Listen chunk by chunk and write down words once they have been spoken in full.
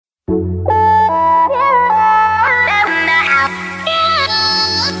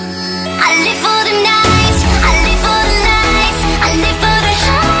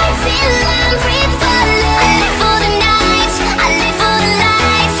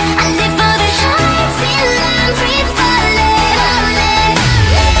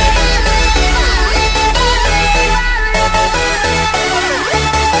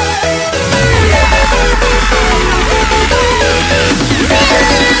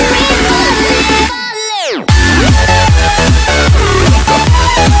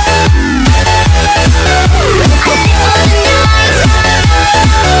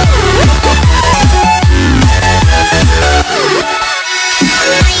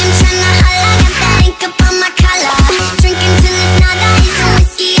am tryna holla, got that ink up on my collar. Drinking till it's nada, it's some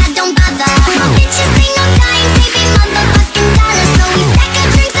whiskey, I don't bother. My bitches ain't no dimes, they be motherfucking dollars. So we stack our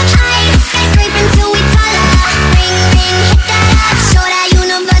drinks up high, skyscraping till we taller. Ring, ring, hit that up, show that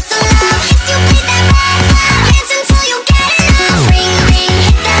universal love. If you play that rap, dance until you get enough. Ring, ring,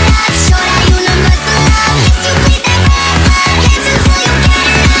 hit that up, show that universal love. If you play that rap, dance until you get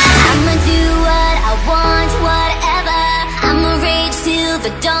enough. I'ma do what I want, whatever. I'ma rage till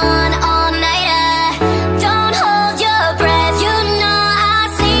the dawn.